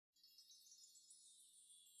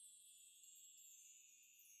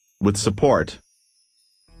with support.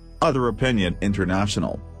 Other Opinion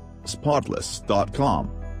International.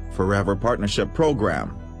 Spotless.com. Forever Partnership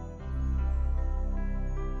Program.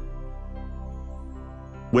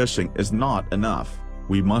 Wishing is not enough,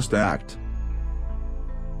 we must act.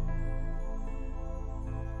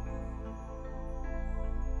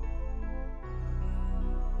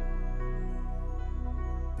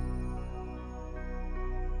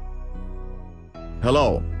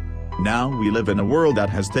 Hello. Now we live in a world that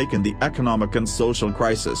has taken the economic and social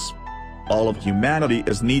crisis. All of humanity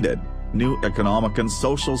is needed, new economic and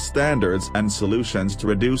social standards and solutions to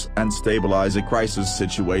reduce and stabilize a crisis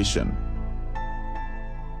situation.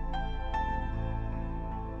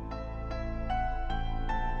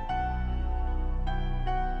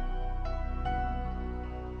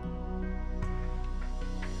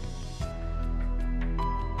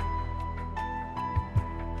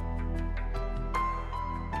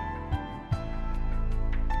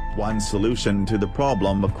 One solution to the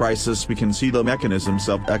problem of crisis: we can see the mechanisms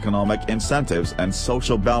of economic incentives and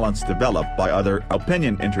social balance developed by Other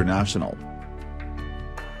Opinion International.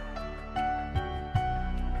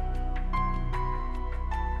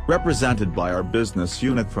 Represented by our business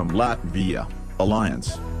unit from Latvia,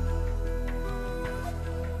 Alliance.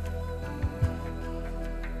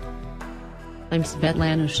 I'm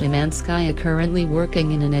Svetlana Shimanskaya, currently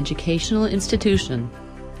working in an educational institution.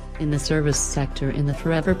 In the service sector in the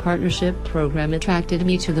Forever Partnership Program attracted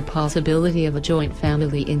me to the possibility of a joint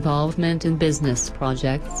family involvement in business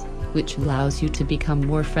projects, which allows you to become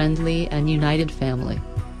more friendly and united family.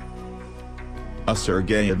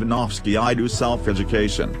 Sergey Ivanovsky. I do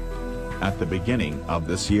self-education. At the beginning of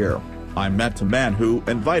this year, I met a man who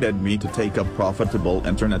invited me to take up profitable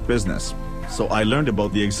internet business, so I learned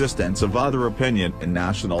about the existence of Other Opinion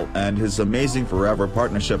International and his amazing Forever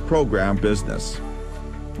Partnership Program business.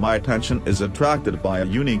 My attention is attracted by a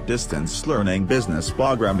unique distance learning business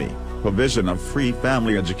program, provision of free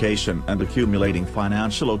family education and accumulating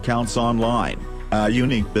financial accounts online, a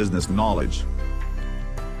unique business knowledge.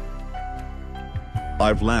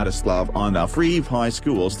 I'm Vladislav, a free high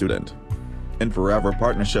school student. In Forever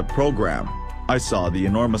Partnership Program, I saw the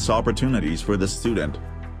enormous opportunities for the student.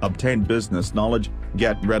 Obtain business knowledge,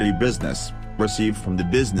 get ready business, receive from the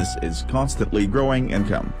business is constantly growing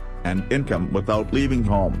income, and income without leaving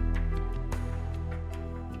home.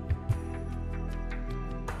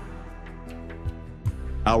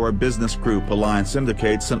 Our business group Alliance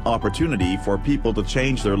indicates an opportunity for people to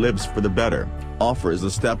change their lives for the better, offers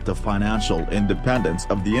a step to financial independence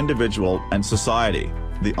of the individual and society,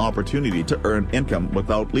 the opportunity to earn income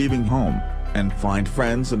without leaving home, and find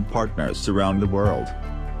friends and partners around the world.